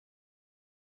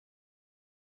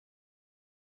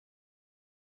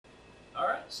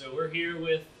So we're here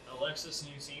with Alexis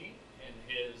Nutini in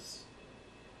his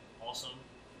awesome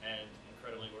and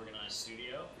incredibly organized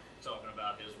studio, talking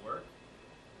about his work.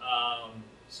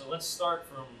 So let's start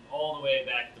from all the way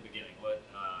back at the beginning. Where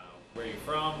are you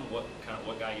from? What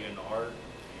got you into art?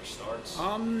 Your starts?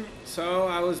 So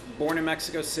I was born in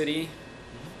Mexico City.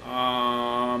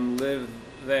 Lived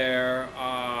there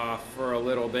for a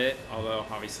little bit, although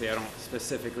obviously I don't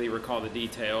specifically recall the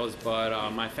details,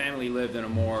 but my family lived in a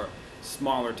more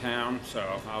smaller town,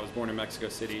 so I was born in Mexico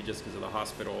City just because of the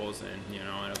hospitals, and in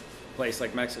a place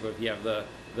like Mexico, if you have the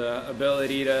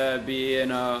ability to be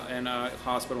in a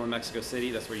hospital in Mexico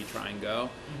City, that's where you try and go.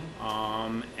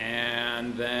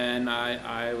 And then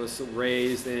I was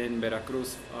raised in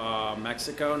Veracruz,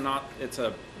 Mexico.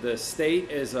 The state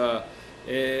is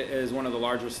one of the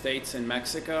larger states in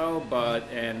Mexico,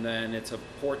 and then it's a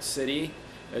port city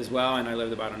as well, and I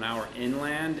lived about an hour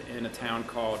inland in a town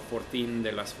called Fortín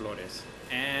de las Flores.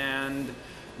 And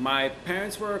my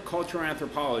parents were cultural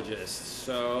anthropologists,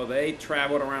 so they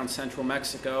traveled around central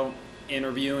Mexico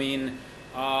interviewing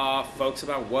folks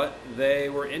about what they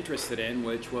were interested in,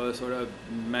 which was sort of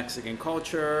Mexican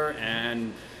culture,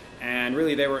 and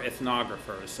really they were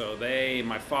ethnographers. So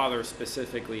my father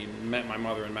specifically met my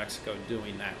mother in Mexico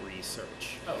doing that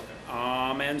research. Oh,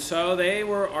 okay. And so they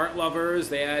were art lovers.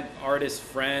 They had artist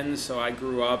friends. So I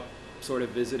grew up sort of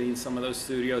visiting some of those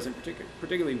studios, and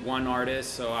particularly one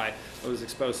artist. So I was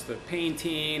exposed to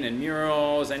painting and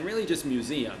murals and really just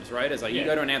museums, right? It's like you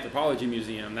go to an anthropology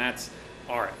museum, that's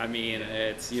art. I mean,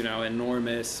 it's,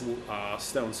 enormous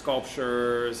stone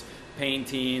sculptures,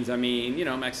 paintings. I mean,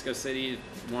 Mexico City,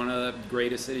 one of the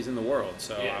greatest cities in the world.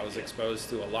 So I was exposed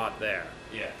to a lot there.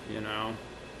 Yeah.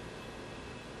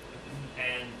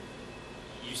 And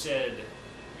you said,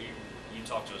 you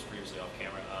talked to us previously off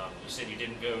camera, you said you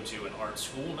didn't go to an art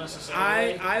school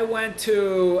necessarily? I went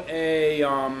to a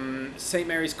St.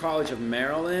 Mary's College of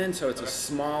Maryland, so it's a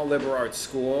small liberal arts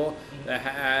school that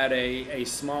had a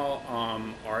small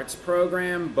arts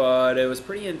program, but it was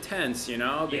pretty intense,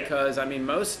 because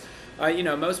most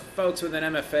folks with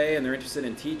an MFA and they're interested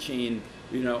in teaching,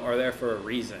 are there for a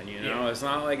reason, It's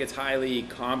not like it's highly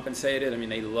compensated. I mean,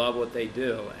 they love what they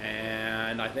do,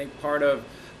 and I think part of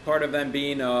them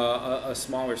being a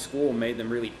smaller school made them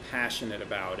really passionate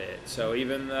about it. So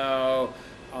even though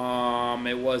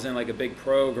it wasn't like a big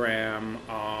program,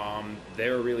 they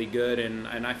were really good,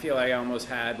 and I feel like I almost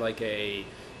had like a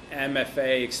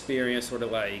MFA experience, sort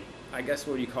of like, I guess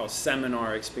what you call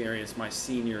seminar experience, my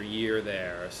senior year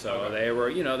there. So they were,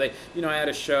 I had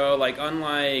a show, like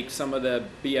unlike some of the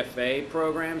BFA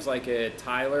programs, like at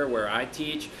Tyler where I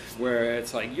teach, where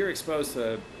it's like you're exposed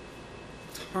to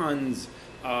tons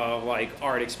of like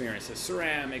art experiences,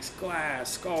 ceramics,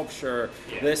 glass, sculpture.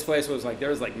 This place was like, there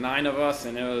was like 9 of us,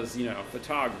 and it was,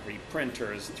 photography,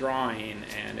 printers, drawing,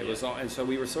 and it was all, and so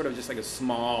we were sort of just like a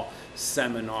small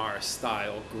seminar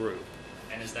style group.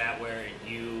 And is that where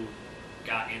you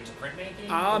got into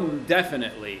printmaking?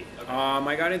 Definitely. Okay.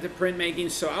 I got into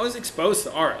printmaking, so I was exposed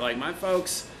to art. Like my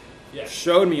folks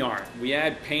showed me art. We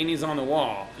had paintings on the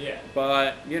wall. Yeah.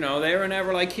 But, they were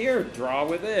never like, here, draw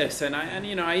with this. And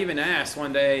I even asked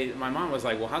one day, my mom was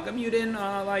like, well, how come you didn't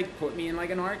put me in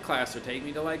like an art class or take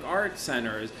me to like art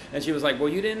centers? And she was like, well,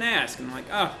 you didn't ask. And I'm like,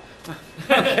 oh,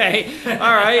 okay,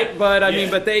 all right. But I mean,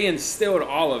 but they instilled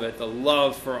all of it, the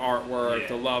love for artwork,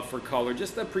 the love for color,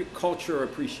 just the culture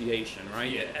appreciation, right?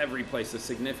 Yeah. Every place, the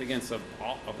significance of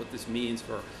what this means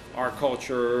for our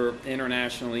culture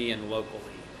internationally and locally.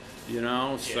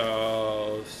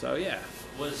 So yeah.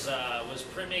 Was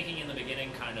printmaking in the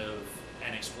beginning kind of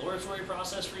an exploratory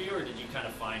process for you, or did you kind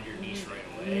of find your niche right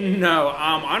away? No,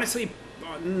 honestly,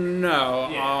 no.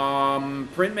 Yeah.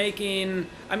 Printmaking,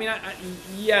 I mean,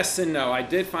 yes and no. I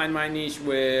did find my niche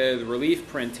with relief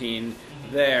printing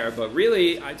there, but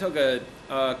really, I took a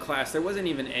class. There wasn't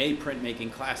even a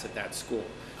printmaking class at that school.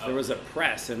 There was a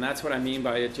press, and that's what I mean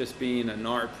by it just being an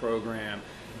art program.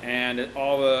 And it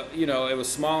was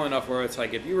small enough where it's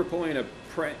like if you were pulling a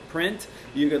print,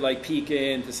 you could like peek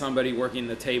into somebody working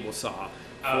the table saw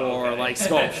for like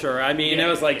sculpture. I mean, it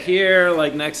was like here,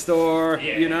 like next door,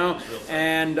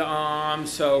 And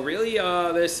so really,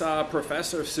 this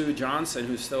Professor Sue Johnson,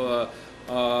 who's still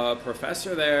a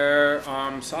professor there,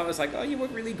 saw this like, oh, you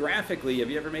work really graphically. Have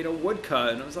you ever made a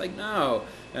woodcut? And I was like, no.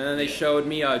 And then they showed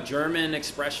me German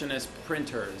expressionist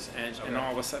printers, and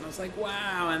all of a sudden I was like,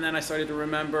 wow. And then I started to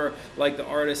remember like the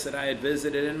artists that I had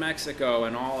visited in Mexico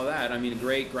and all of that. I mean,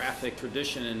 great graphic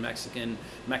tradition in Mexican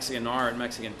art,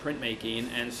 Mexican printmaking.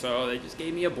 And so they just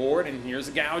gave me a board, and here's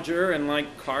a gouger, and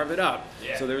like carve it up.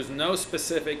 Yeah. So there's no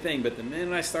specific thing. But the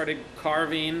minute I started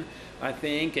carving, I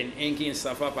think, and inking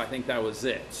stuff up, I think that was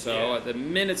was it. So the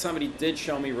minute somebody did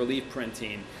show me relief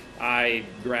printing, I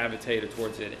gravitated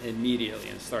towards it immediately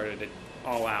and started an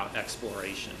all-out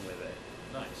exploration with it.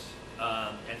 Nice.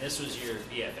 And this was your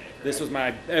BFA, correct? This was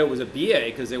it was a BA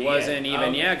because it wasn't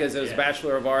even, because it was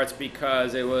Bachelor of Arts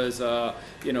because it was,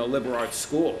 liberal arts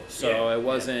school. So it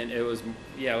wasn't, it was,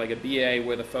 like a BA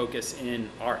with a focus in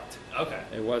art. Okay.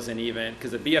 It wasn't even,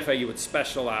 because the BFA you would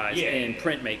specialize in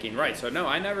printmaking, right? So no,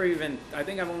 I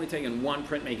think I've only taken one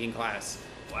printmaking class.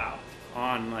 Wow.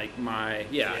 On like my,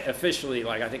 officially,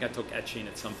 like I think I took etching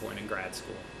at some point in grad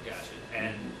school. Gotcha.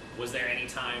 And was there any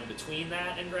time between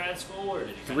that and grad school, or did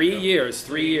you? 3 years,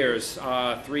 3 years,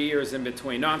 3 years in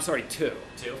between. No, I'm sorry, two.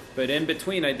 Two. But in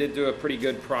between, I did do a pretty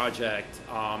good project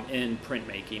in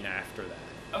printmaking after that.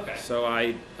 Okay. So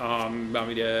it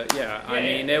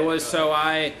was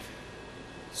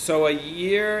So a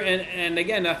year, and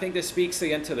again, I think this speaks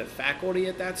again to the faculty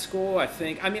at that school. I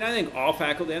think all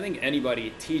faculty, I think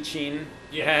anybody teaching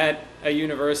at a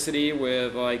university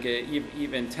with like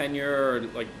even tenure, or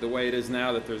like the way it is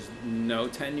now that there's no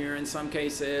tenure in some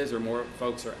cases, or more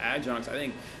folks are adjuncts. I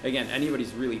think, again,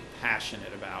 anybody's really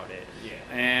passionate about it. Yeah.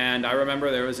 And I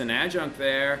remember there was an adjunct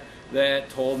there that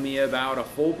told me about a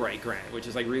Fulbright grant, which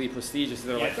is like really prestigious.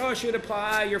 They're like, oh, you should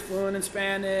apply, you're fluent in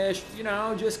Spanish,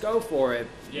 just go for it.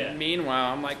 Yeah.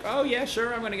 Meanwhile, I'm like, oh yeah,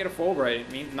 sure, I'm going to get a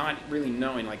Fulbright. Not really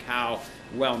knowing like how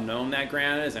well known that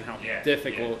grant is and how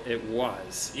difficult it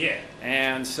was. Yeah.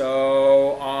 And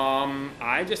so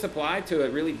I just applied to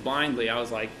it really blindly. I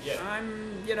was like, I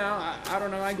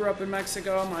don't know, I grew up in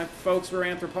Mexico, my folks were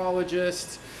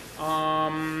anthropologists.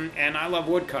 And I love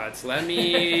woodcuts. Let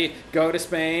me go to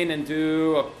Spain and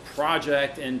do a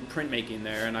project in printmaking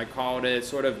there. And I called it,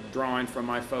 sort of drawing from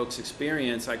my folks'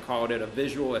 experience, I called it a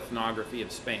visual ethnography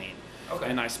of Spain. Okay.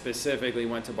 And I specifically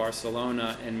went to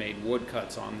Barcelona and made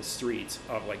woodcuts on the streets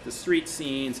of like the street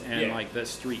scenes and like the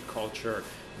street culture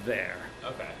there.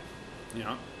 Okay.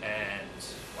 Yeah. And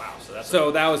wow,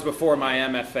 so that was before my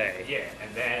MFA. Yeah,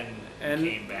 and then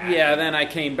came back. Yeah, then I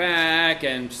came back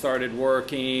and started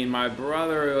working. My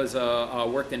brother was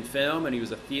worked in film, and he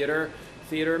was a theater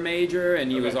major,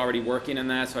 and he was already working in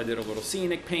that. So I did a little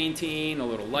scenic painting, a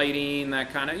little lighting,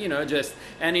 that kind of, just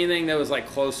anything that was like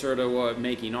closer to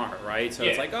making art, right? So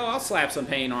it's like, oh, I'll slap some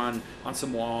paint on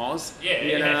some walls.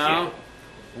 Yeah.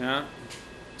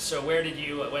 So where did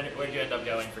you end up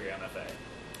going for your MFA?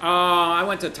 I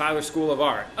went to Tyler School of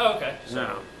Art. Oh, okay.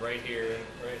 So right here,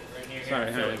 right near here.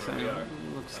 Sorry, where we are.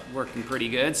 Looks working pretty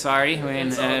good. Sorry, we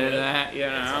didn't edit that.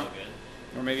 It's all good.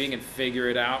 Or maybe you can figure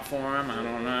it out for him. I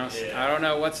don't know. Yeah. I don't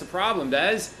know what's the problem,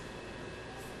 Des.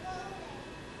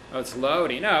 Oh, it's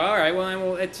loading. No, all right.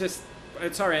 Well, it's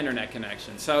our internet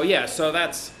connection. So so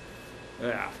that's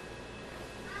Or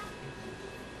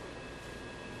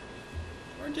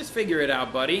just figure it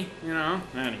out, buddy.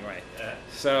 Anyway. Yeah.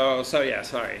 So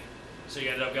sorry. So you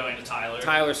ended up going to Tyler?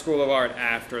 Tyler School of Art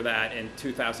after that in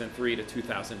 2003 to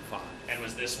 2005. And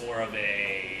was this more of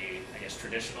a,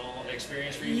 traditional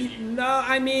experience for you? No,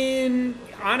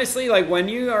 honestly, like when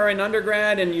you are an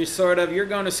undergrad and you're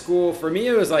going to school, for me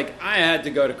it was like I had to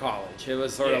go to college. It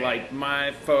was sort of like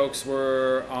my folks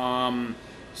were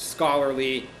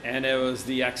scholarly, and it was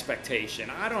the expectation.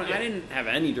 I didn't have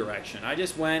any direction. I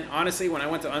just went, honestly, when I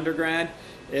went to undergrad,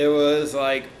 it was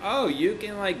like, oh, you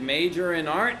can like major in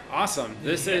art? Awesome.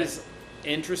 This is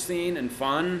interesting and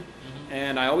fun.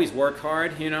 And I always work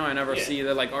hard, I never see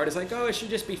that like art is like, oh, it should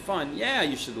just be fun. Yeah,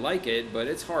 you should like it, but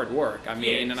it's hard work.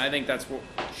 And I think that's what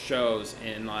shows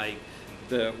in like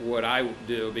what I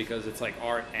do, because it's like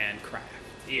art and craft.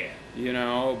 Yeah.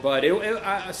 But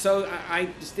I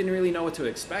just didn't really know what to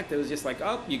expect. It was just like,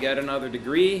 oh, you get another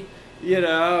degree,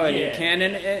 and you can,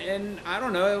 and I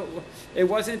don't know, it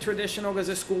wasn't traditional because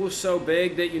the school is so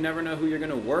big that you never know who you're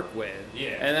going to work with.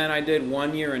 Yeah. And then I did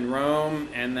 1 year in Rome,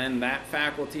 and then that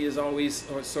faculty is always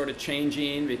sort of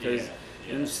changing because,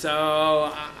 and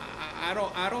so I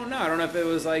don't know. I don't know if it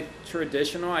was like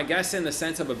traditional, I guess in the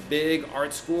sense of a big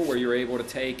art school where you're able to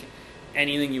take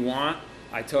anything you want.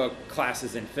 I took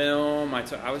classes in film.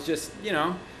 I was just,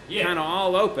 kind of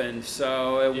all open.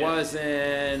 So it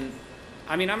wasn't.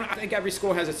 I think every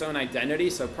school has its own identity,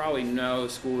 so probably no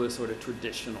school is sort of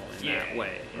traditional in that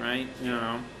way, right?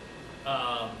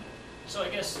 So I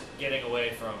guess getting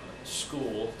away from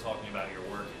school, talking about your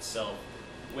work itself,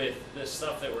 with the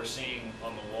stuff that we're seeing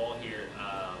on the wall here,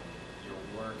 your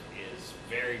work is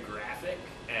very graphic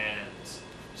and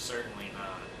certainly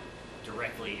not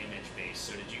directly image-based.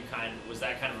 So was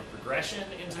that kind of a progression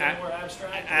into the more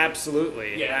abstract?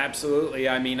 Absolutely. Yeah. Absolutely.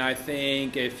 I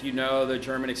think if you know the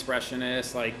German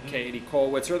expressionists like Katie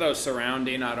Kollwitz or those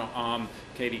surrounding,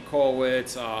 Katie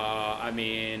Kollwitz,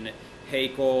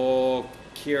 Haeckel,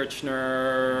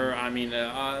 Kirchner, I mean,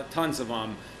 tons of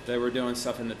them that were doing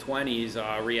stuff in the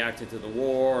 20s, reacted to the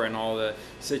war and all the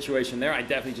situation there. I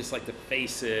definitely just like the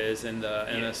faces and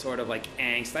the sort of like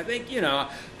angst. I think, you know,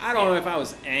 I don't know if I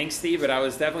was angsty, but I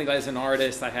was definitely, as an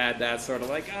artist, I had that sort of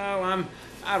like, oh,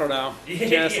 I don't know,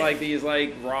 just like these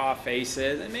like raw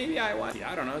faces, and maybe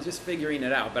I don't know, just figuring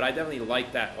it out. But I definitely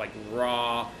like that like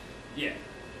raw,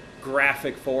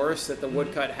 graphic force that the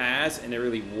woodcut has, and it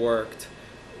really worked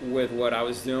with what I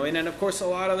was doing. And of course a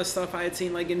lot of the stuff I had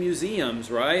seen like in museums,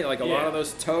 right? Like a lot of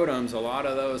those totems, a lot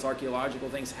of those archaeological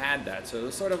things had that. So it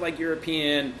was sort of like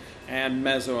European and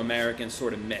Mesoamerican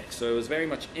sort of mix. So it was very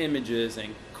much images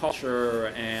and culture,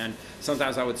 and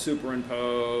sometimes I would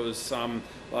superimpose some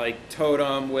like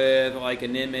totem with like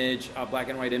an image, a black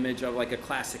and white image of like a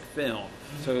classic film.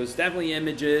 So it was definitely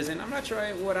images, and I'm not sure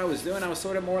what I was doing. I was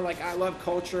sort of more like, I love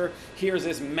culture. Here's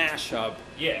this mashup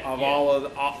of all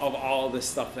of the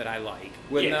stuff that I like,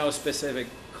 with no specific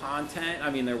content. I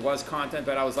mean, there was content,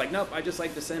 but I was like, nope, I just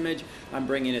like this image. I'm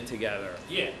bringing it together.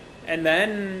 And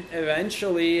then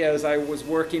eventually, as I was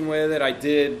working with it, I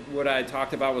did what I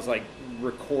talked about was like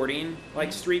recording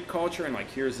like street culture, and like,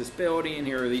 here's this building,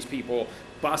 here are these people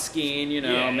busking, you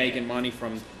know, making money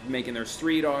from making their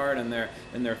street art and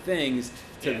their things,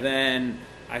 to then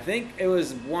I think it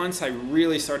was once I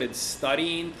really started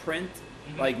studying print,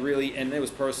 like really, and it was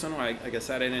personal. Like I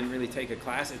said, I didn't really take a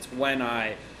class. It's when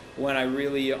I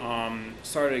really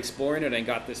started exploring it and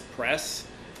got this press,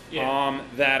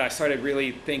 that I started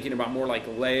really thinking about more like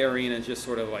layering and just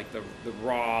sort of like the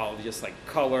raw, just like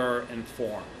color and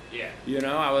form. You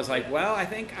know, I was like, well, I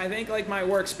think like my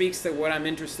work speaks to what I'm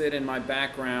interested in, my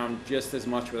background, just as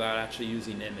much without actually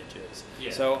using images.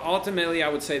 So ultimately, I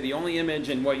would say the only image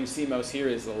and what you see most here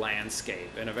is the landscape,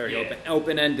 and a very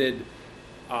open-ended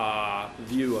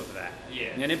view of that.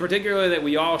 And in particular, that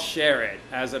we all share it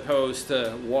as opposed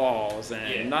to walls,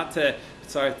 and not to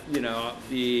start, you know,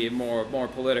 be more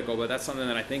political, but that's something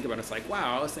that I think about. It's like,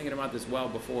 wow, I was thinking about this well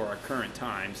before our current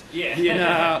times. You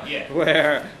know,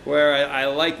 where I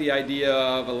like the idea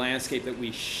of a landscape that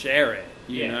we share it.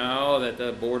 You know, that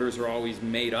the borders are always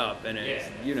made up, and it's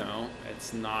you know,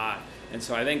 it's not. And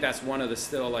so I think that's one of the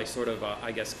still like sort of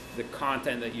I guess the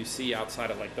content that you see outside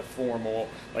of like the formal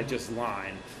like just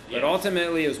line. But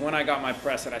ultimately, it was when I got my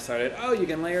press that I started. Oh, you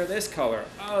can layer this color.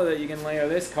 Oh, that you can layer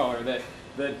this color.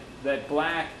 That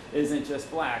black isn't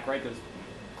just black, right? There's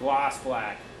gloss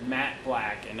black, matte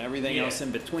black, and everything else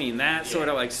in between. That sort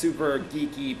of like super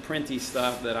geeky, printy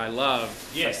stuff that I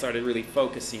love, I started really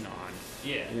focusing on.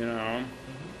 You know?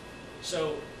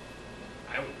 So,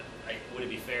 would it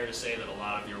be fair to say that a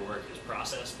lot of your work is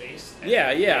process-based?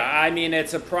 I mean,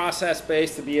 it's a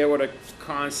process-based to be able to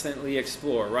constantly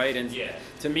explore, right? And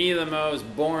to me, the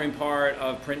most boring part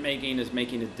of printmaking is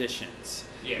making additions.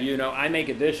 You know, I make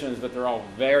additions, but they're all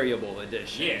variable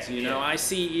additions. You know, I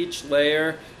see each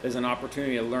layer as an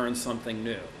opportunity to learn something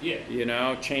new. You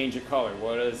know, change a color.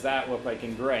 What does that look like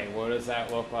in gray? What does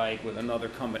that look like with another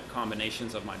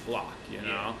combinations of my block, you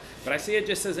know? But I see it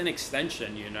just as an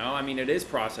extension, you know? I mean, it is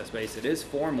process-based, it is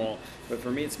formal, but for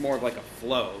me it's more of like a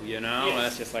flow, you know?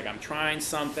 That's just like I'm trying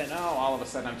something, all of a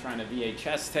sudden I'm trying to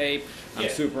VHS tape, I'm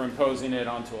superimposing it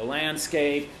onto a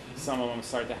landscape. Some of them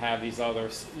start to have these other,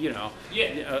 you know,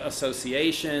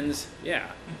 associations.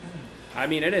 I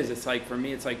mean, it is. It's like, for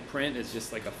me, it's like print is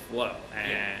just like a flow.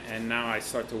 And now I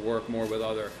start to work more with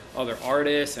other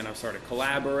artists, and I've started to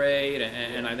collaborate,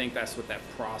 and I think that's what that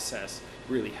process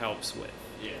really helps with.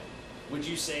 Would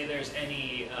you say there's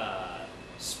any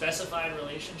specified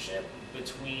relationship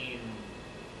between,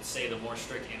 say, the more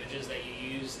strict images that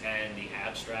you use and the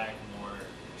abstract, more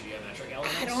geometric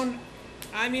elements?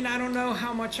 I don't know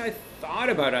how much I thought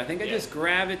about it. I think I just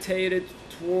gravitated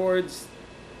towards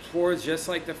just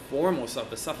like the formal stuff,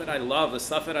 the stuff that I love, the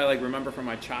stuff that I like remember from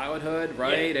my childhood,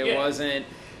 right? It wasn't,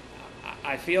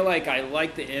 I feel like I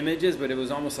liked the images, but it was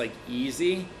almost like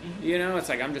easy, you know? It's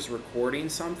like I'm just recording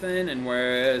something, and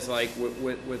whereas like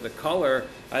with the color,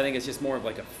 I think it's just more of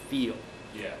like a feel.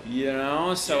 You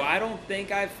know? So I don't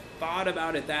think I've thought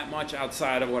about it that much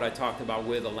outside of what I talked about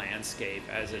with a landscape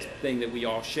as this thing that we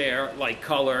all share, like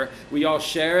color. We all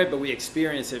share it, but we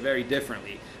experience it very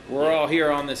differently. We're all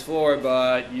here on this floor,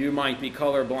 but you might be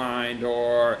colorblind,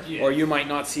 or you might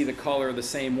not see the color the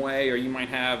same way, or you might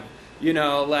have, you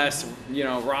know, less, you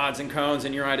know, rods and cones,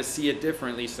 and you're able to see it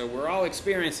differently. So we're all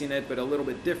experiencing it, but a little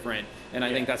bit different. And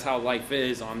I think that's how life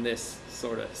is on this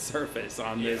sort of surface,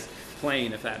 on this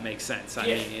plane, if that makes sense. I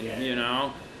mean, you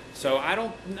know. So I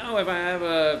don't know if I have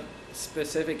a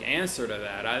specific answer to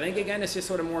that. I think again it's just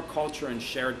sort of more culture and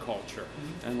shared culture,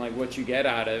 and like what you get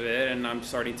out of it. And I'm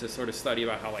starting to sort of study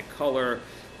about how like color,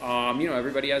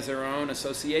 everybody has their own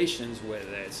associations with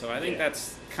it. So I think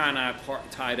that's kind of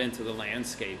tied into the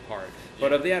landscape part.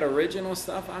 But of that original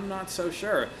stuff, I'm not so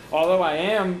sure. Although I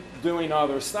am doing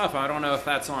other stuff. I don't know if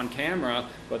that's on camera,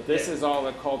 but this is all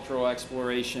the cultural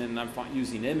exploration. I'm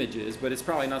using images, but it's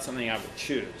probably not something I would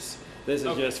choose. This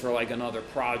is just for like another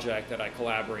project that I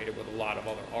collaborated with a lot of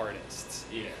other artists.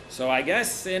 Yeah. So I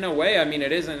guess in a way, I mean,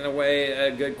 it is in a way a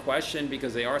good question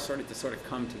because they are starting to sort of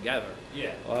come together.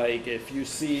 Yeah. Like if you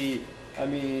see, I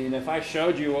mean, if I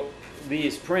showed you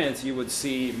these prints, you would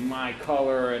see my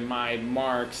color and my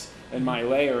marks and my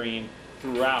layering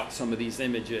throughout some of these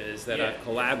images that I've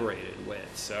collaborated with.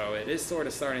 So it is sort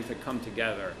of starting to come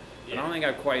together. I don't think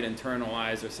I've quite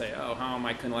internalized or say, oh, how am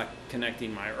I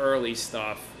connecting my early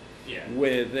stuff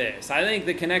with this? I think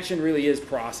the connection really is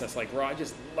process. Like, I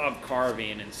just love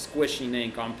carving and squishing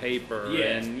ink on paper.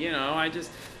 And, I just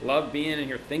love being in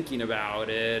here thinking about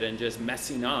it and just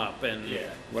messing up. And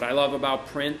what I love about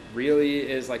print really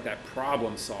is like that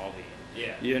problem solving.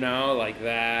 Like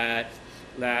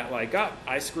that like, oh,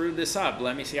 I screwed this up.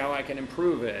 Let me see how I can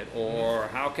improve it. Or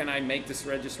how can I make this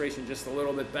registration just a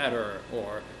little bit better?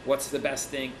 Or what's the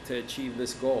best ink to achieve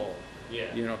this goal?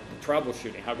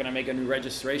 Troubleshooting. How can I make a new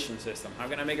registration system? How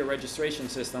can I make a registration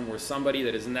system where somebody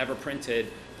that has never printed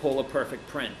pull a perfect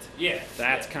print?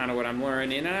 That's kind of what I'm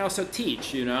learning. And I also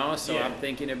teach, so I'm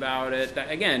thinking about it.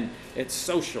 Again, it's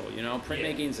social,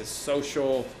 printmaking is a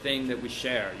social thing that we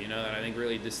share, that I think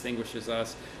really distinguishes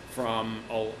us from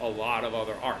a lot of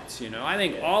other arts, I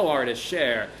think all artists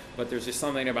share, but there's just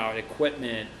something about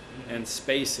equipment and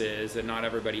spaces that not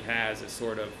everybody has that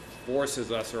sort of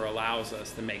forces us or allows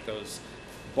us to make those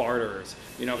barters.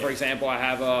 For example, I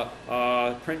have a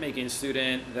printmaking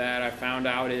student that I found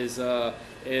out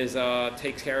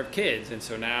takes care of kids, and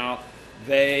so now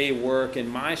they work in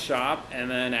my shop, and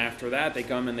then after that they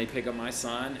come and they pick up my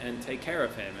son and take care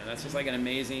of him, and that's just like an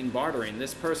amazing bartering.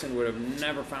 This person would have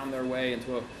never found their way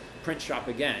into a print shop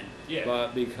again,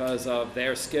 but because of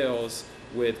their skills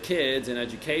with kids and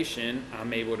education,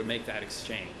 I'm able to make that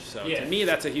exchange. So to me,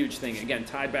 that's a huge thing. Again,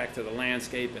 tied back to the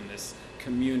landscape and this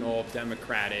communal,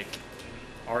 democratic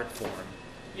art form.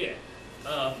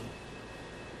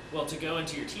 Well, to go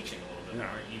into your teaching a little bit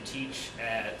more, you teach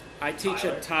at I teach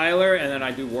at Tyler, and then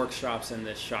I do workshops in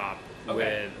this shop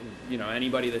with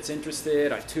anybody that's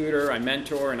interested. I tutor, I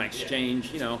mentor, and I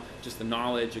exchange, just the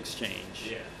knowledge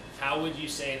exchange. How would you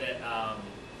say that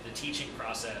the teaching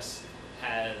process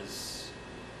has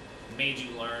made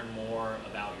you learn more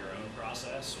about your own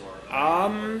process?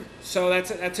 So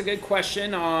that's a good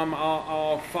question.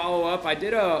 I'll follow up. I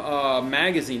did a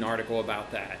magazine article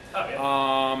about that.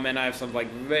 And I have some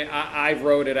I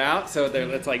wrote it out, so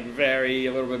it's like a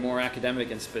little bit more academic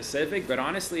and specific, but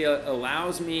honestly it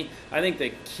allows me, I think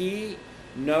the key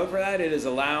note for that, it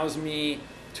allows me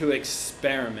to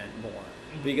experiment more.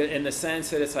 Because in the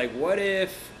sense that it's like, what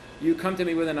if you come to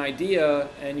me with an idea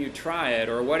and you try it?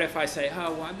 Or what if I say,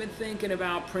 I've been thinking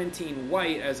about printing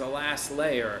white as a last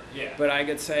layer. But I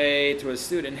could say to a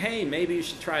student, hey, maybe you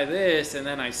should try this, and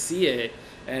then I see it,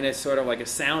 and it's sort of like a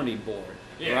sounding board.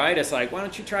 Right? It's like, why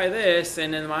don't you try this?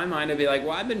 And in my mind, it'd be like,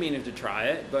 well, I've been meaning to try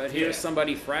it, but here's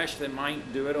somebody fresh that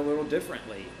might do it a little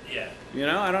differently. I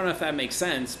don't know if that makes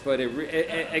sense, but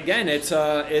again, it's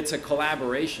a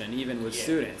collaboration, even with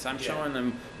students. I'm showing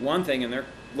them one thing, and they're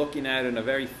looking at it in a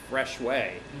very fresh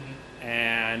way.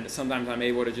 And sometimes I'm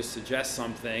able to just suggest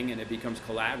something, and it becomes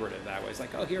collaborative that way. It's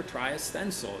like, oh, here, try a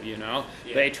stencil,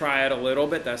 They try it a little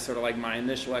bit. That's sort of like my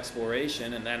initial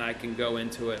exploration, and then I can go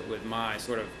into it with my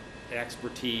sort of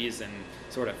expertise and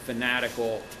sort of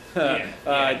fanatical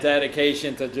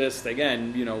dedication to just,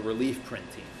 again, relief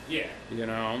printing.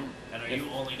 And are you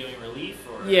only doing relief?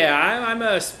 Or? I'm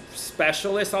a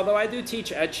specialist, although I do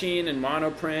teach etching and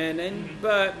monoprint, and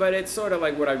but it's sort of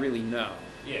like what I really know.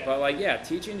 But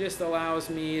teaching just allows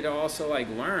me to also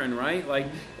learn, right?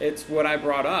 It's what I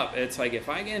brought up. It's like if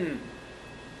I can.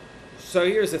 So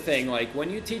here's the thing, when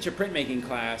you teach a printmaking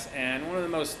class, and one of the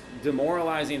most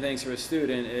demoralizing things for a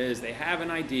student is they have an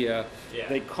idea,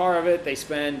 they carve it, they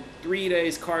spend 3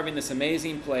 days carving this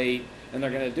amazing plate, and they're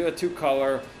going to do a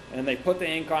 2-color, and they put the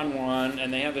ink on one,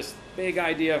 and they have this big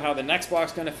idea of how the next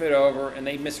block's going to fit over, and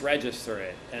they misregister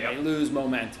it, and they lose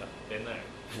momentum. Been there.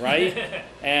 Right?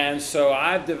 And so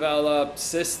I've developed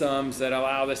systems that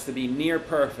allow this to be near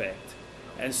perfect.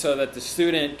 And so that the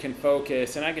student can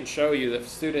focus, and I can show you that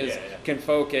students can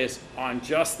focus on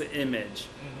just the image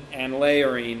and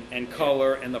layering and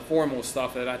color and the formal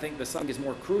stuff that I think the something is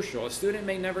more crucial. A student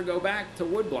may never go back to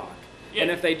woodblock. Yeah.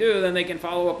 And if they do, then they can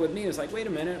follow up with me. It's like, wait a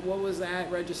minute, what was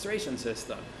that registration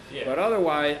system? Yeah. But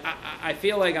otherwise, I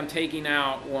feel like I'm taking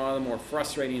out one of the more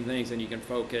frustrating things, and you can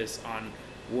focus on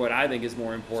what I think is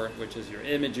more important, which is your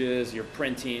images, your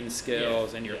printing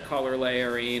skills, and your color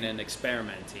layering and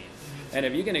experimenting. And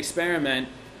if you can experiment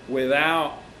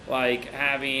without like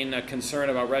having a concern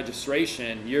about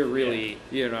registration, you're really,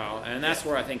 you know, and that's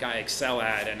where I think I excel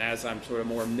at. And as I'm sort of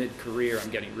more mid-career, I'm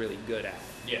getting really good at.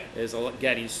 Is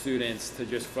getting students to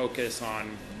just focus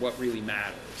on what really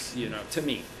matters, you know, to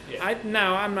me.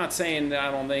 Now, I'm not saying that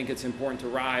I don't think it's important to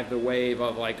ride the wave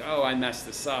of like, oh, I messed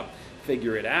this up,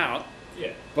 figure it out.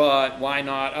 But why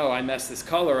not, oh, I messed this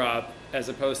color up, as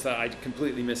opposed to I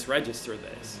completely misregister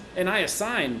this. And I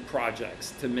assign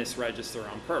projects to misregister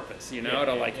on purpose, you know,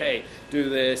 to like, hey, do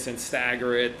this and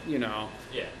stagger it, you know.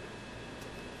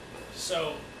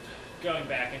 So, going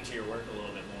back into your work a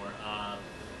little bit more,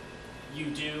 you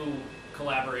do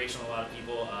collaboration with a lot of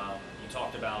people. You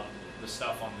talked about the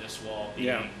stuff on this wall being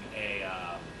a,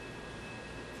 I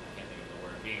can't think of the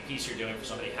word, being a piece you're doing for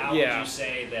somebody. How would you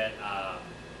say that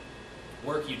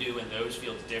work you do in those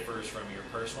fields differs from your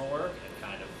personal work and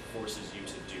kind of forces you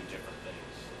to do different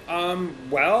things?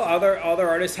 Well, other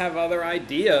artists have other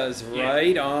ideas,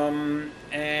 right?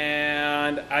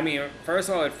 And I mean, first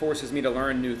of all, it forces me to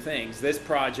learn new things. This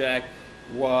project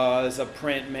was a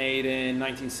print made in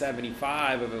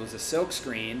 1975. It was a silk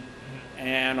screen,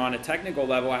 and on a technical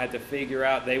level, I had to figure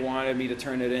out they wanted me to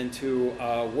turn it into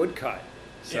a woodcut.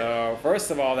 So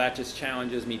first of all, that just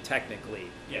challenges me technically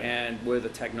and with the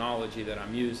technology that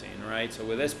I'm using, right? So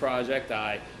with this project,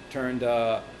 I turned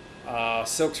a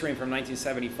silk screen from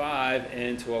 1975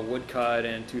 into a woodcut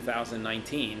in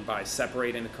 2019 by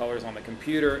separating the colors on the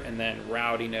computer and then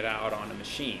routing it out on a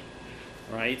machine,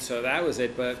 right? So that was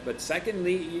it. But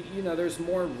secondly, you know, there's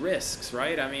more risks,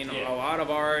 right? I mean, a lot of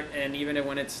art, and even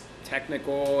when it's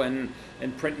technical and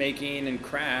printmaking and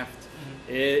craft,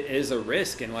 it is a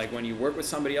risk. And like when you work with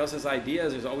somebody else's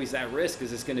ideas, there's always that risk.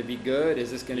 Is this going to be good? Is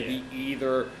this going to be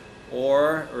either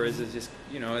or is it just,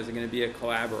 you know, is it going to be a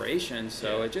collaboration?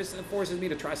 So it just forces me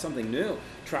to try something new,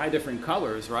 try different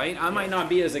colors, right? I might not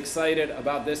be as excited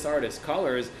about this artist's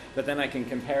colors, but then I can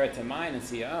compare it to mine and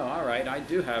see, oh, all right, I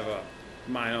do have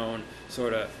my own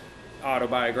sort of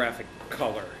autobiographic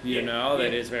color, you know,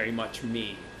 that is very much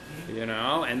me. You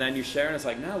know, and then you share, and it's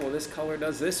like, no, well, this color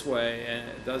does this way, and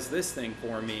it does this thing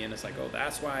for me, and it's like, oh,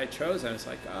 that's why I chose it. And it's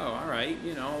like, oh, all right,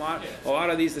 you know, a lot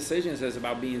of these decisions is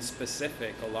about being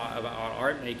specific. A lot about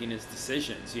art making is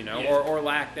decisions, you know, or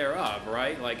lack thereof,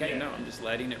 right? Like, hey, no, I'm just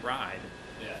letting it ride.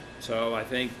 So I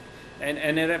think, and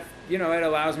it, you know, it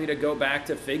allows me to go back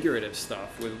to figurative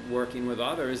stuff with working with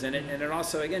others, and it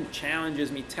also, again,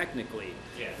 challenges me technically.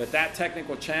 But that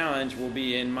technical challenge will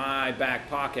be in my back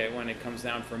pocket when it comes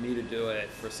down for me to do it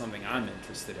for something I'm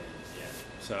interested in.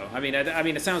 So, I mean,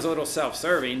 it sounds a little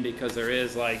self-serving because there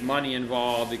is like money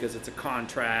involved because it's a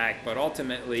contract, but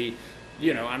ultimately,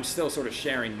 you know, I'm still sort of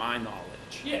sharing my knowledge.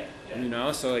 You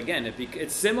know, so again,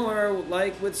 it's similar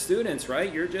like with students,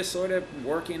 right? You're just sort of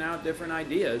working out different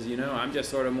ideas, you know. I'm just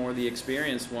sort of more the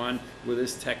experienced one with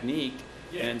this technique,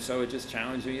 and so it just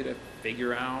challenges you to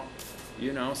figure out,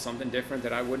 you know, something different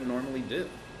that I wouldn't normally do.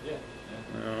 You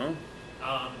know?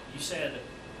 You said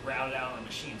routed out on a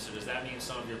machine, so does that mean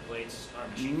some of your plates are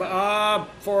machine?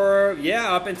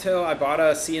 Up until I bought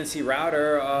a CNC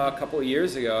router a couple of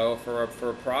years ago for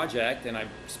a project, and I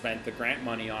spent the grant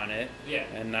money on it.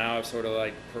 And now I've sort of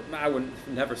like, I would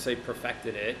never say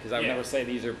perfected it, because I would never say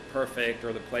these are perfect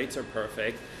or the plates are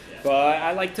perfect. But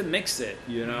I like to mix it,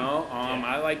 you know.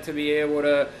 I like to be able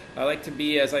to,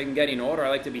 as I'm getting older, I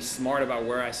like to be smart about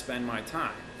where I spend my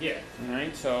time.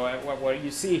 Right. So what you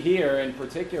see here in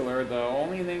particular, the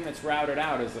only thing that's routed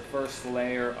out is the first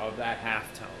layer of that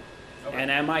halftone. And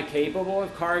am I capable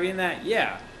of carving that?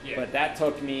 But that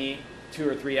took me 2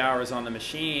 or 3 hours on the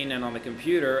machine and on the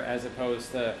computer, as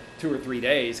opposed to 2 or 3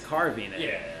 days carving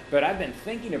it. But I've been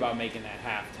thinking about making that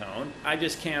halftone. I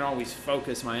just can't always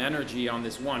focus my energy on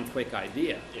this one quick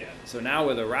idea. So now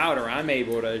with a router, I'm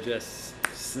able to just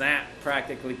snap,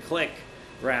 practically click,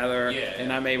 rather,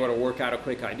 and I'm able to work out a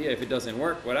quick idea. If it doesn't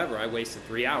work, whatever, I wasted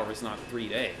 3 hours, not 3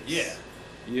 days.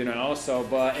 You know, so,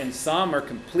 and some are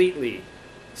completely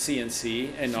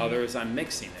CNC, and others I'm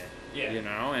mixing it. You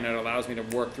know, and it allows me to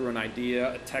work through an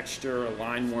idea, a texture, a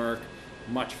line work,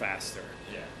 much faster.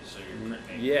 So your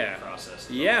printmaking process.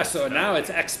 So now it's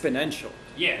exponential.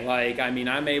 Like, I mean,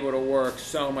 I'm able to work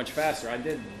so much faster. I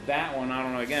did that one, I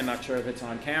don't know, again, not sure if it's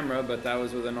on camera, but that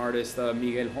was with an artist,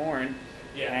 Miguel Horn.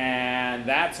 Yeah. And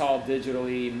that's all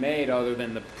digitally made other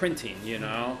than the printing, you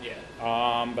know? Yeah.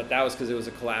 But that was because it was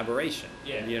a collaboration,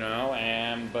 Yeah. you know?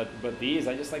 And but these,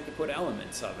 I just like to put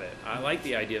elements of it. I like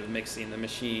the idea of mixing the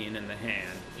machine and the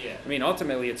hand. Yeah. I mean,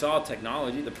 ultimately, it's all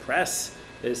technology. The press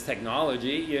is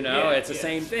technology, you know? Yeah, It's the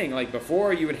same thing. Like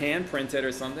before, you would hand print it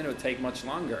or something, it would take much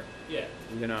longer. Yeah.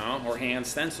 You know, or hand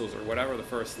stencils or whatever the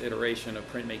first iteration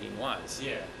of printmaking was.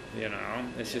 Yeah. You know,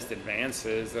 it's just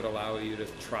advances that allow you to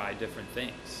try different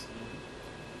things.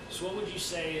 So what would you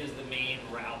say is the main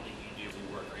route that you do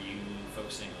for work? Are you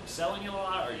focusing on selling a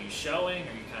lot? Are you showing?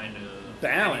 Are you kind of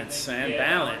Balance, man, yeah,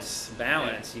 balance.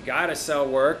 Yeah. You got to sell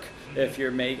work if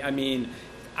you're I mean,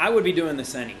 I would be doing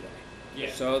this anyway. Yeah.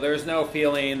 So there's no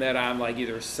feeling that I'm like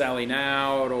either selling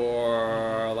out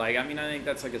or like, I mean, I think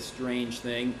that's like a strange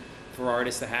thing for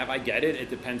artists to have. I get it. It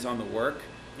depends on the work.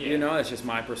 Yeah. You know, it's just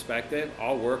my perspective.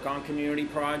 I'll work on community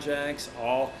projects.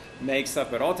 I'll make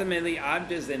stuff. But ultimately, I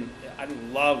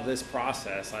love this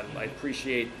process. I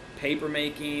appreciate paper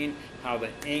making, how the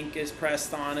ink is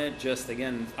pressed on it. Just,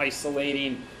 again,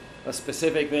 isolating a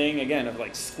specific thing, again, of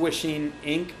like squishing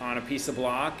ink on a piece of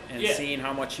block and seeing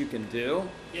how much you can do.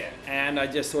 Yeah. And I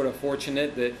just sort of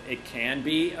fortunate that it can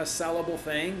be a sellable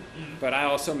thing, but I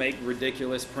also make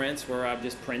ridiculous prints where I'm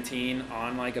just printing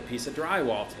on like a piece of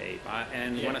drywall tape.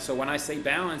 When I say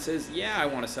balances, I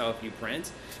want to sell a few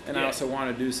prints, and I also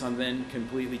want to do something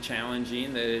completely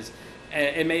challenging that is,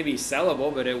 it may be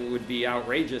sellable, but it would be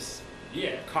outrageous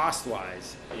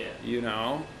cost-wise. Yeah. You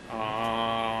know?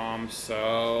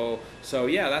 So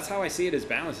that's how I see it as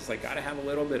balance. It's like, gotta have a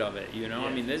little bit of it, you know? Yeah.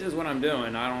 I mean, this is what I'm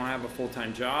doing. I don't have a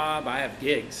full-time job. I have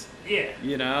gigs. Yeah.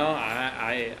 You know,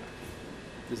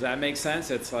 does that make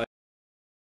sense? It's like,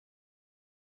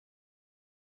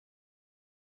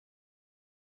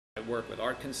 I work with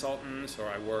art consultants, or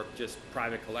I work just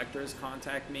private collectors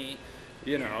contact me,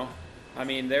 you know. I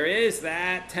mean, there is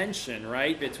that tension,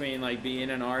 right, between like being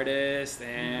an artist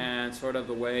and sort of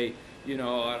the way,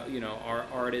 our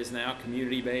art is now,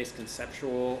 community-based,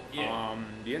 conceptual. Yeah.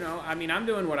 You know, I mean, I'm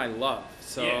doing what I love.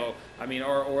 So, I mean,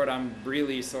 or what I'm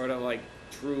really sort of like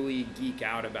truly geek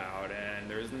out about. And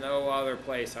there's no other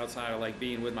place outside of like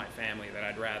being with my family that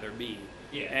I'd rather be.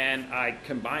 Yeah. And I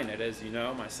combine it, as you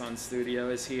know, my son's studio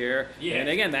is here. Yeah. And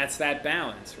again, that's that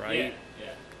balance, right? Yeah.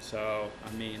 Yeah. So,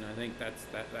 I mean, I think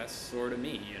that's sort of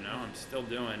me, you know? I'm still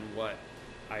doing what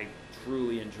I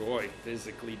truly enjoy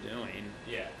physically doing.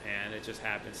 Yeah. And it just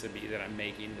happens to be that I'm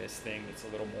making this thing that's a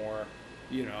little more,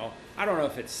 you know, I don't know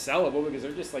if it's sellable because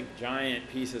they're just like giant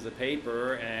pieces of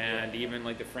paper, and even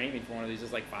like the framing for one of these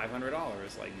is like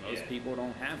 $500. Like most people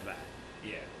don't have that.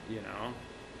 Yeah. You know?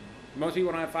 Most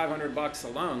people don't have $500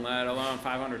 alone, let alone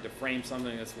 $500 to frame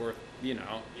something that's worth, you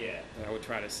know, that I would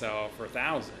try to sell for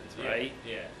thousands, right?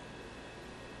 Yeah.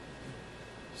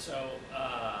 So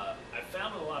I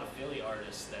found with a lot of Philly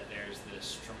artists that there's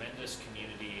this tremendous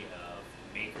community of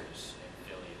makers in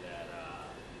Philly that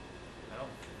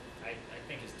I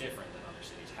think is different than other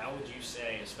cities. How would you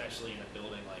say, especially in a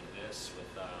building like this with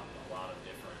a lot of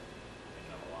different,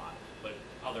 but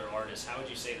other artists, how would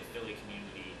you say the Philly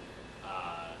community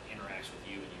interacts with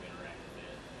you and you interact with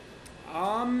it?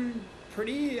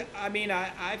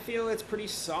 I feel it's pretty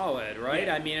solid, right?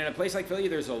 Yeah. I mean, in a place like Philly,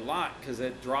 there's a lot because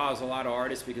it draws a lot of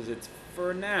artists because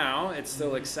for now, it's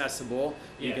still accessible.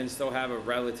 You Yeah. can still have a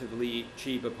relatively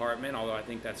cheap apartment, although I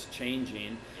think that's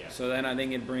changing. Yeah. So then I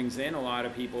think it brings in a lot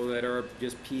of people that are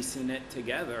just piecing it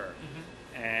together.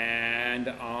 And,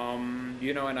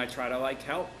 and I try to like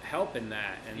help in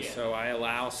that. And so I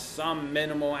allow some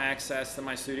minimal access to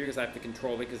my studio because I have to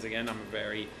control it because, again, I'm a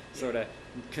very sort of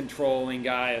controlling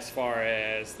guy as far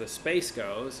as the space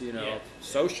goes. You know,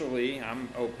 socially, I'm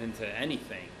open to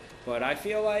anything. But I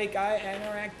feel like I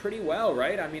interact pretty well,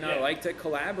 right? I mean, I like to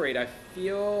collaborate. I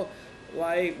feel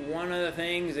like one of the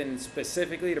things, and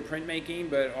specifically to printmaking,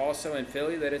 but also in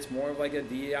Philly, that it's more of like a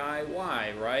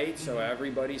DIY, right? So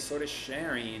everybody's sort of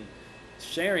sharing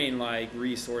like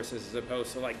resources as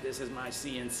opposed to like, this is my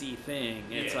CNC thing.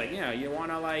 It's like, you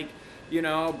want to like,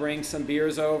 bring some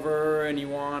beers over and you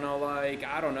want to like,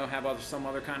 I don't know, have some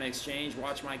other kind of exchange,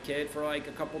 watch my kid for like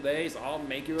a couple days, I'll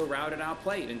make you a routed out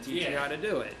plate and teach you how to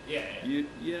do it.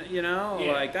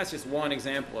 Like that's just one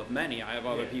example of many. I have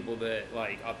other people that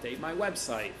like update my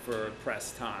website for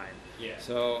press time.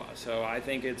 So I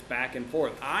think it's back and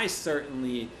forth. I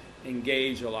certainly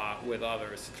engage a lot with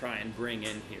others to try and bring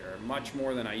in here, much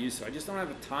more than I used to. I just don't have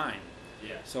the time.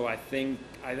 So I think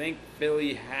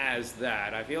Philly has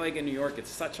that. I feel like in New York it's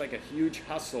such like a huge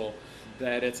hustle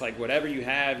that it's like whatever you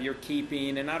have you're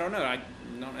keeping, and I don't know, I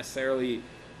don't necessarily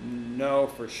know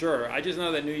for sure. I just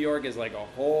know that New York is like a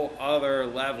whole other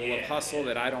level of hustle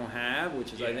that I don't have,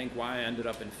 which is I think why I ended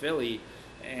up in Philly.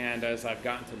 And as I've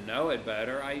gotten to know it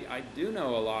better, I do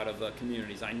know a lot of the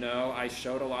communities. I know I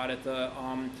showed a lot at the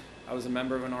I was a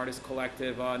member of an artist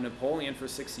collective, Napoleon, for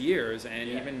 6 years, and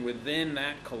even within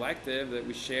that collective that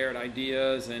we shared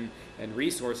ideas and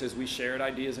resources, we shared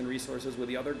ideas and resources with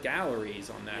the other galleries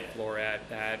on that floor at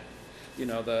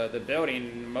the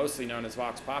building, mostly known as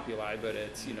Vox Populi, but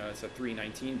it's it's a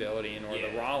 319 building, or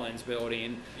the Rollins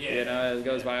building. It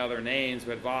goes by other names,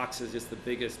 but Vox is just the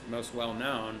biggest, most well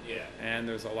known. And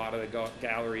there's a lot of the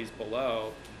galleries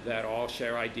below that all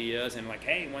share ideas and like,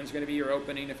 hey, when's going to be your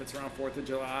opening if it's around 4th of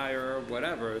July or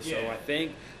whatever. So I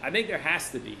think there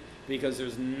has to be, because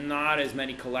there's not as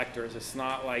many collectors. It's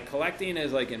not like collecting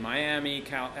is like in Miami,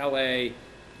 LA,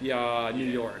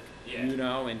 New York.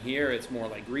 And here it's more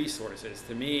like resources.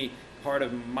 To me, part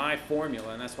of my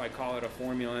formula, and that's why I call it a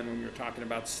formula, and when you're talking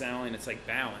about selling, it's like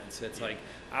balance. It's like,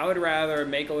 I would rather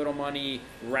make a little money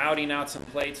routing out some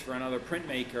plates for another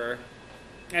printmaker.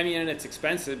 I mean, and it's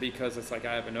expensive because it's like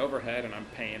I have an overhead and I'm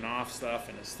paying off stuff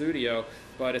in the studio,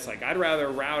 but it's like I'd rather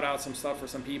route out some stuff for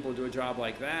some people, do a job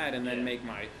like that, and then make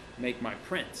my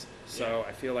prints. So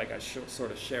I feel like I should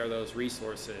sort of share those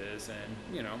resources, and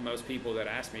most people that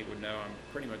ask me would know I'm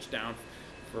pretty much down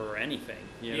for anything.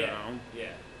 You know.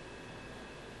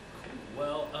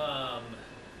 Well,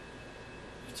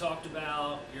 you talked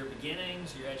about your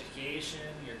beginnings, your education,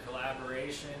 your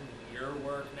collaboration, your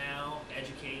work now,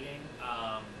 educating.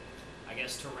 I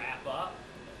guess to wrap up,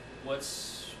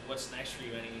 what's next for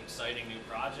you? Any exciting new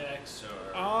projects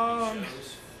or new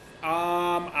shows?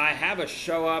 I have a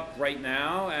show up right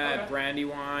now at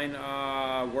Brandywine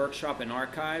Workshop and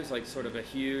Archives, like sort of a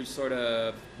huge sort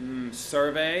of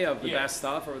survey of the best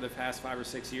stuff over the past 5 or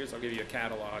 6 years. I'll give you a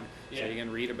catalog so you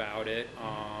can read about it.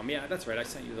 That's right. I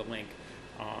sent you the link.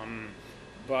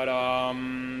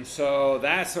 So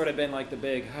that's sort of been like the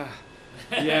big,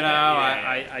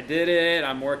 I did it.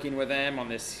 I'm working with them on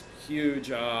this huge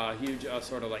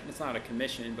sort of like, it's not a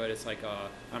commission, but it's like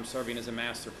I'm serving as a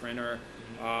master printer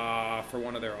for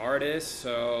one of their artists.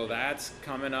 So that's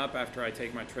coming up after I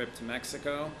take my trip to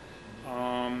Mexico.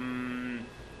 I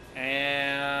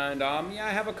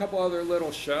have a couple other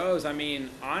little shows. I mean,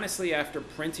 honestly, after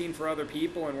printing for other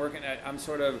people and working I'm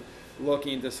sort of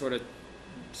looking to sort of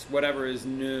whatever is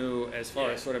new as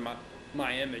far as sort of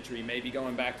my imagery, maybe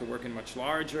going back to working much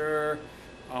larger.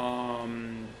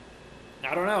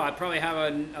 I don't know. I'd probably have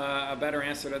a better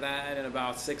answer to that in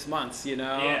about 6 months, But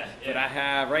I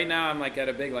have, right now I'm like at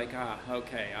a big like,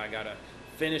 okay, I gotta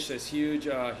finish this huge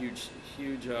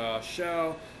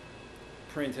show,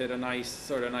 printed a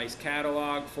nice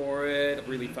catalog for it,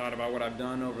 really thought about what I've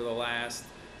done over the last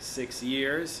 6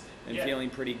 years, and feeling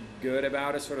pretty good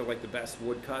about it, sort of like the best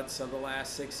woodcuts of the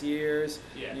last 6 years.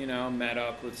 Met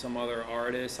up with some other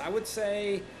artists. I would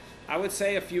say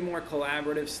a few more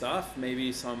collaborative stuff,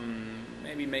 maybe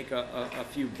make a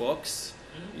few books,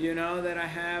 that I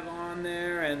have on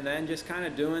there, and then just kind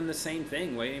of doing the same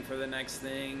thing, waiting for the next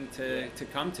thing to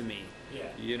come to me.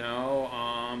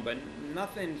 But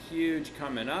nothing huge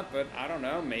coming up, but I don't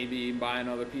know, maybe buy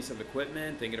another piece of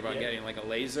equipment, thinking about getting like a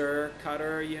laser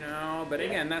cutter, but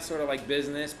again, that's sort of like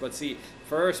business, but see,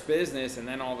 first business, and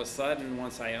then all of a sudden,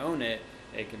 once I own it,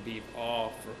 it can be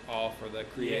all for the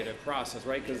creative process,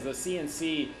 right? Because the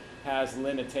CNC has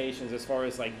limitations as far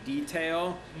as like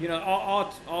detail.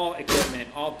 All equipment,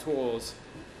 all tools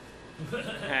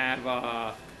have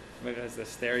that's the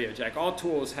stereo jack. All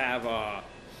tools have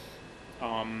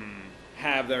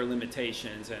their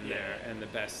limitations and the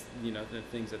best, the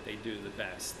things that they do the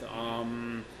best.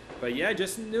 But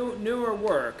just newer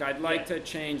work. I'd like to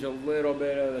change a little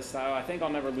bit of the style. I think I'll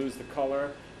never lose the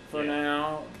color for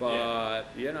now, but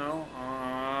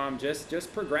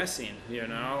just progressing.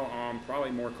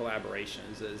 Probably more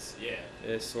collaborations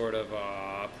is sort of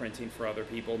printing for other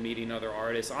people, meeting other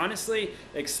artists. Honestly,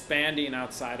 expanding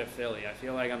outside of Philly. I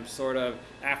feel like I'm sort of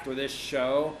after this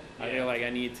show. I feel like I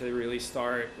need to really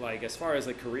start, like, as far as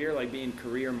a career, like being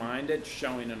career minded,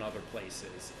 showing in other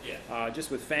places. Just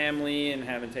with family and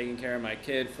having taken care of my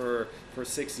kid for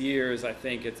 6 years, I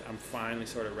think I'm finally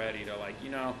sort of ready to, like,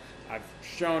 I've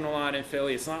shown a lot in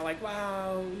Philly. It's not like,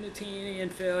 wow, Nutini in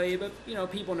Philly, but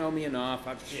people know me enough.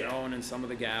 I've shown in some of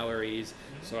the galleries,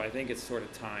 so I think it's sort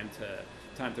of time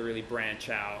to really branch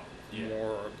out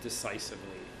more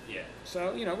decisively.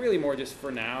 So really more just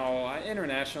for now.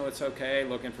 International, it's okay.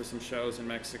 Looking for some shows in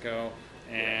Mexico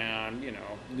And, you know,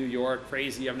 New York,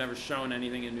 crazy. I've never shown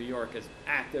anything in New York as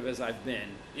active as I've been.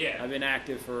 Yeah. I've been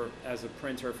active as a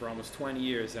printer for almost 20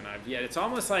 years, and it's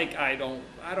almost like I don't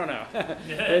know.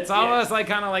 It's almost like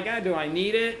kind of like, do I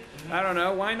need it? Mm-hmm. I don't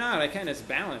know. Why not? I can. It's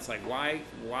balance. Like, why,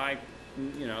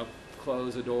 you know,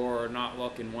 close a door or not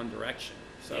look in one direction?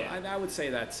 So I would say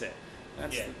that's it.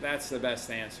 That's the best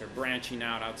answer. Branching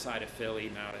out outside of Philly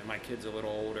now that my kid's a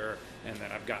little older and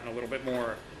that I've gotten a little bit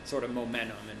more sort of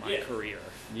momentum in my career.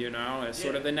 You know, it's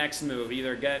sort of the next move.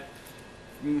 Either get,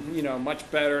 you know, much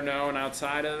better known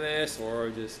outside of this or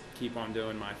just keep on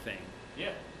doing my thing.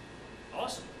 Yeah.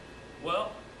 Awesome.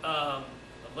 Well,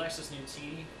 Alexis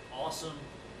Nutini, awesome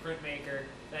printmaker.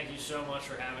 Thank you so much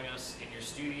for having us in your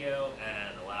studio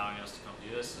and allowing us to come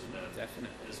do this. This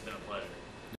has been a pleasure.